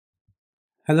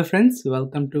Hello friends,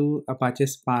 welcome to Apache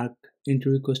Spark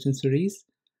interview question series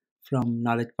from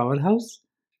Knowledge Powerhouse.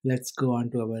 Let's go on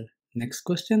to our next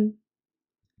question.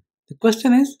 The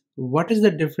question is, what is the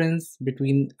difference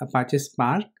between Apache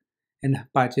Spark and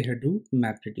Apache Hadoop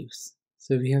MapReduce?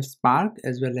 So we have Spark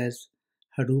as well as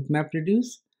Hadoop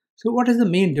MapReduce. So what is the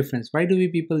main difference? Why do we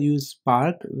people use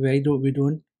Spark? Why do we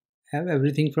don't have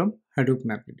everything from Hadoop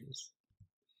MapReduce?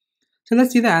 So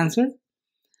let's see the answer.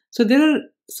 So there are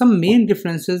some main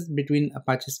differences between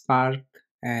Apache Spark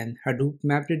and Hadoop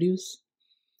MapReduce,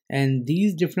 and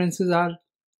these differences are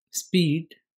speed,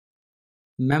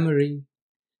 memory,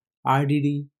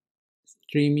 RDD,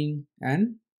 streaming,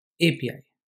 and API.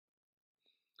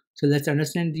 So let's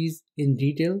understand these in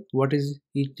detail, what is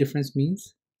each difference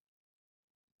means.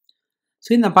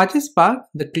 So in Apache Spark,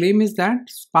 the claim is that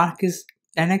Spark is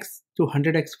 10x to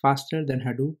 100x faster than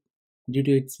Hadoop due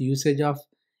to its usage of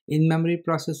in-memory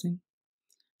processing.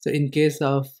 So in case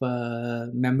of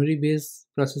memory-based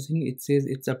processing, it says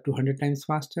it's up to 100 times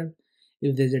faster.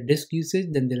 If there's a disk usage,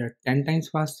 then there are 10 times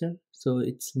faster. So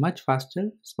it's much faster.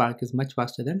 Spark is much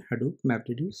faster than Hadoop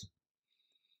MapReduce.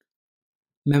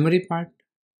 Memory part.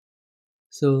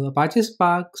 So Apache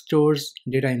Spark stores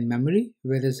data in memory,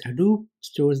 whereas Hadoop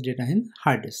stores data in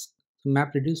hard disk. So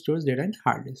MapReduce stores data in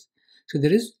hard disk. So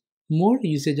there is more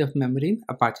usage of memory in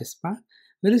Apache Spark,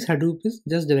 whereas Hadoop is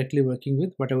just directly working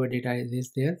with whatever data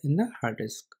is there in the hard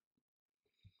disk.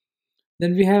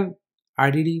 Then we have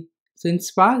RDD. So in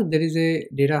Spark, there is a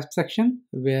data abstraction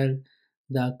where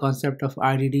the concept of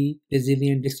RDD,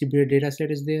 Resilient Distributed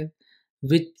Dataset, is there,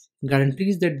 which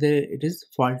guarantees that it is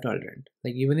fault tolerant.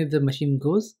 Like even if the machine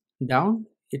goes down,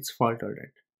 it's fault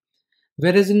tolerant.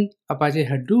 Whereas in Apache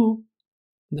Hadoop,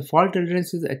 the fault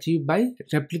tolerance is achieved by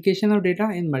replication of data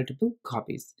in multiple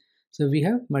copies. So we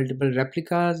have multiple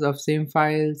replicas of same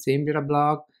file, same data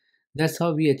block. That's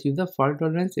how we achieve the fault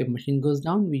tolerance. If machine goes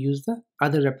down, we use the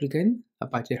other replica in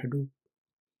Apache Hadoop.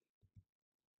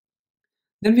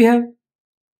 Then we have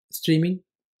streaming.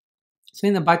 So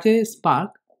in Apache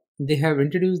Spark, they have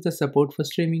introduced the support for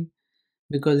streaming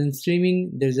because in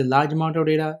streaming, there's a large amount of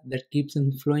data that keeps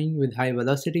on flowing with high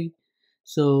velocity.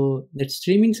 So that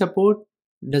streaming support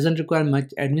doesn't require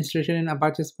much administration in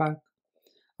Apache Spark.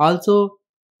 Also,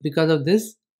 because of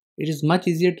this, it is much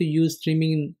easier to use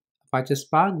streaming in Apache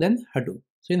Spark than Hadoop.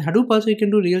 So in Hadoop also you can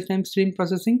do real-time stream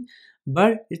processing,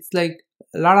 but it's like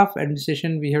a lot of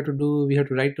administration we have to do. We have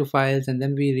to write to files and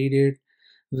then we read it.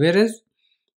 Whereas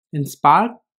in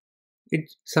Spark,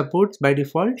 it supports by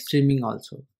default streaming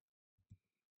also.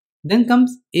 Then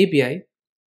comes API.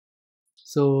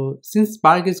 So since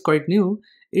Spark is quite new,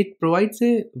 it provides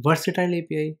a versatile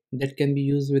API that can be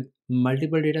used with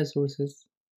multiple data sources.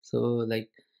 So like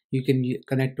you can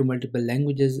connect to multiple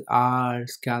languages, R,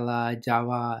 Scala,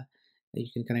 Java. You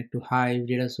can connect to Hive,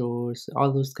 data source.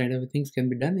 All those kind of things can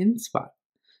be done in Spark.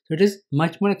 So it is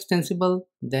much more extensible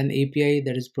than API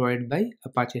that is provided by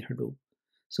Apache Hadoop.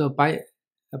 So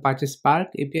Apache Spark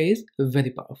API is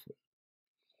very powerful.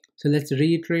 So let's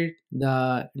reiterate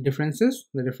the differences.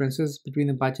 The differences between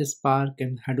Apache Spark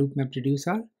and Hadoop MapReduce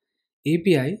are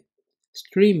API,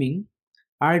 streaming,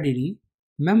 RDD,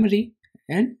 memory,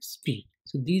 and speed.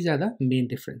 So these are the main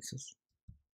differences.